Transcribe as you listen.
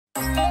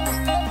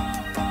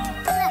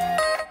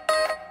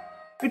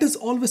It is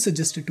always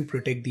suggested to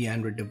protect the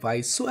Android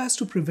device so as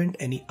to prevent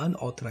any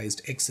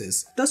unauthorized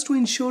access. Thus, to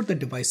ensure the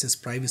device's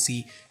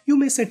privacy, you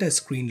may set a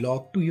screen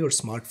lock to your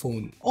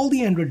smartphone. All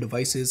the Android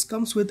devices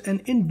comes with an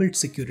inbuilt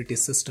security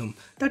system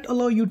that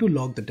allow you to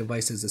lock the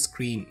device's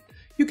screen.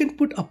 You can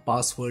put a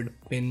password,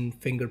 PIN,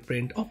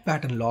 fingerprint or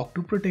pattern lock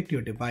to protect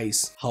your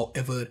device.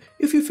 However,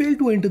 if you fail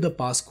to enter the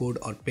passcode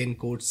or PIN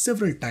code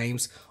several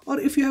times, or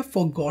if you have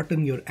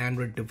forgotten your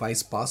Android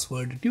device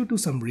password due to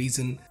some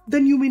reason,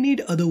 then you may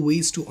need other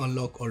ways to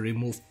unlock or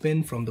remove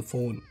PIN from the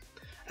phone.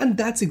 And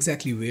that's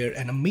exactly where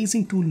an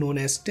amazing tool known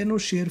as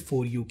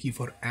Tenorshare key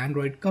for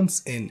Android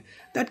comes in,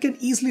 that can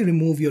easily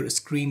remove your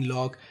screen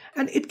lock,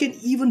 and it can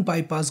even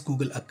bypass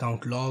Google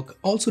account lock,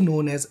 also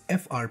known as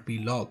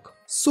FRP lock.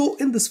 So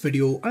in this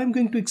video, I'm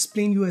going to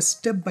explain you a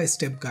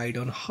step-by-step guide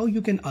on how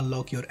you can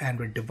unlock your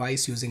Android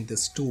device using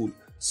this tool.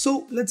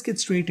 So let's get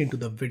straight into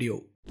the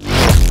video.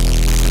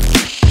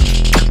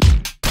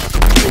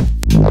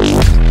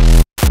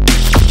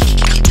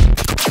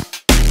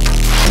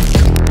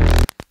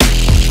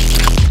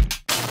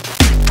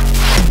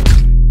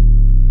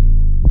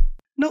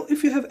 Now,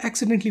 if you have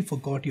accidentally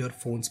forgot your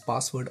phone's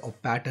password or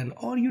pattern,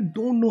 or you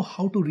don't know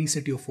how to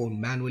reset your phone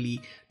manually,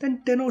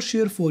 then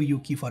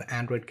Tenorshare key for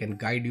Android can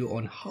guide you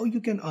on how you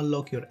can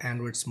unlock your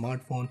Android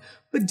smartphone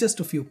with just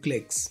a few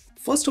clicks.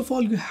 First of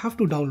all, you have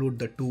to download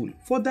the tool.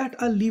 For that,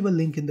 I'll leave a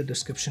link in the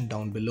description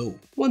down below.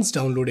 Once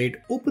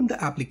downloaded, open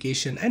the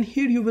application and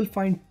here you will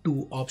find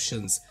two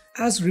options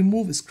as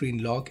remove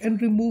screen lock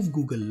and remove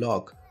Google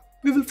lock.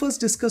 We will first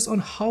discuss on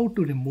how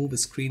to remove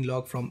screen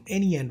lock from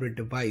any Android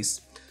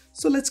device.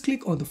 So let's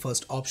click on the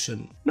first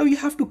option. Now you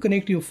have to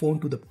connect your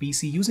phone to the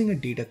PC using a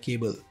data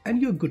cable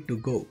and you're good to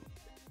go.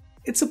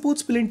 It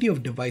supports plenty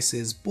of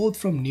devices, both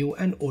from new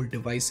and old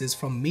devices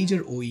from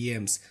major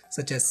OEMs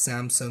such as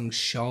Samsung,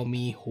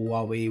 Xiaomi,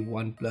 Huawei,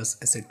 OnePlus,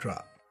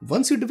 etc.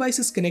 Once your device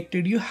is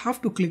connected, you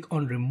have to click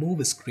on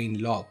remove screen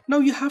lock. Now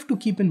you have to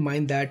keep in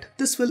mind that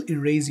this will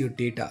erase your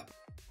data.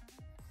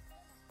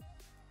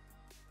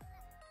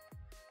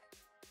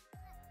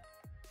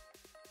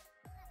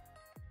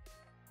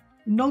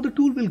 Now the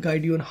tool will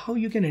guide you on how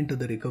you can enter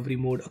the recovery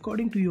mode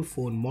according to your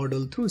phone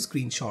model through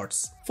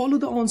screenshots. Follow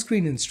the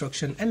on-screen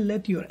instruction and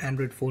let your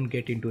Android phone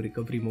get into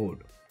recovery mode.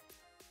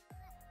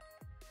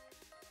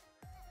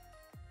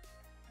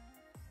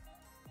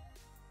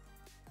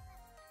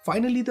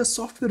 Finally, the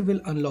software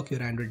will unlock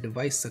your Android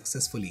device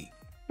successfully.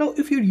 Now,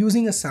 if you're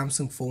using a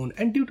Samsung phone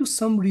and due to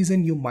some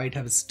reason you might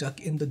have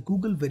stuck in the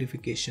Google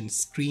verification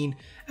screen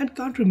and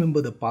can't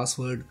remember the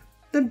password,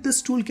 then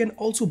this tool can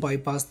also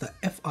bypass the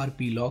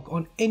FRP lock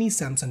on any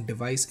Samsung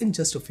device in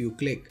just a few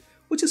clicks,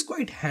 which is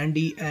quite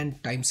handy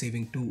and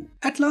time-saving too.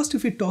 At last,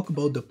 if we talk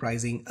about the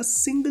pricing, a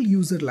single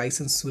user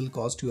license will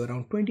cost you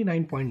around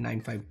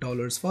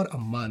 $29.95 for a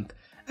month,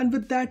 and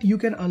with that you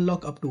can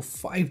unlock up to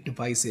 5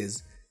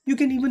 devices. You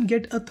can even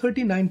get a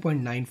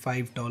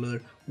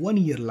 $39.95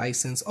 one-year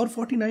license or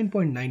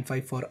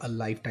 $49.95 for a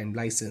lifetime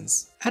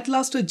license. At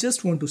last, I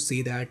just want to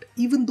say that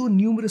even though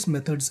numerous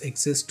methods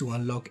exist to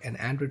unlock an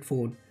Android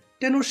phone,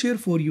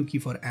 Tenorshare key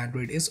for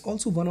Android is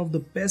also one of the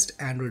best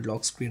Android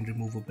lock screen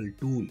removable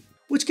tool,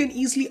 which can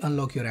easily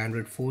unlock your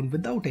Android phone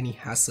without any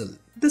hassle.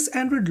 This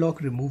Android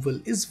lock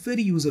removal is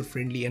very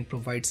user-friendly and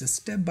provides a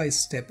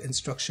step-by-step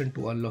instruction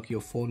to unlock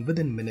your phone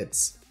within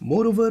minutes.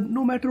 Moreover,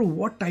 no matter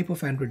what type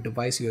of Android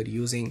device you are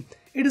using,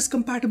 it is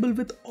compatible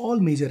with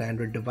all major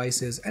Android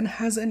devices and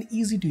has an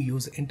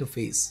easy-to-use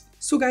interface.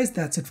 So guys,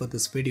 that's it for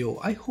this video.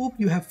 I hope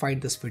you have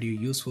found this video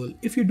useful.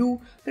 If you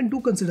do, then do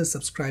consider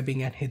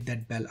subscribing and hit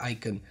that bell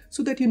icon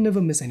so that you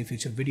never miss any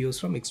future videos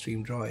from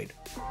Extreme Droid.